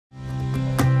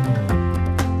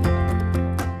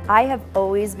I have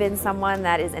always been someone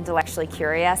that is intellectually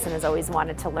curious and has always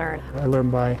wanted to learn. I learn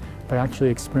by actually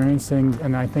experiencing,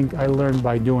 and I think I learn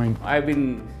by doing. I've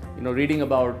been reading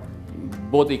about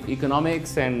both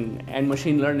economics and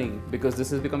machine learning because this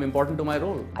has become important to my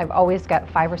role. I've always got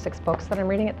 5 or 6 books that I'm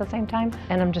reading at the same time,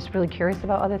 and I'm just really curious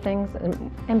about other things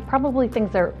and probably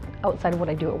things that are outside of what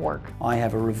I do at work. I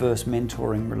have a reverse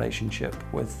mentoring relationship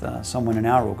with someone in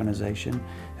our organisation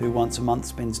who once a month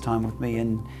spends time with me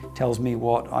and tells me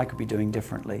what I could be doing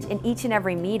differently. In each and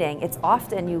every meeting, it's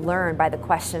often you learn by the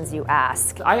questions you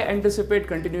ask. I anticipate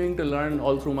continuing to learn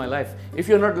all through my life. If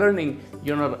you're not learning,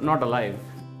 you're not alive.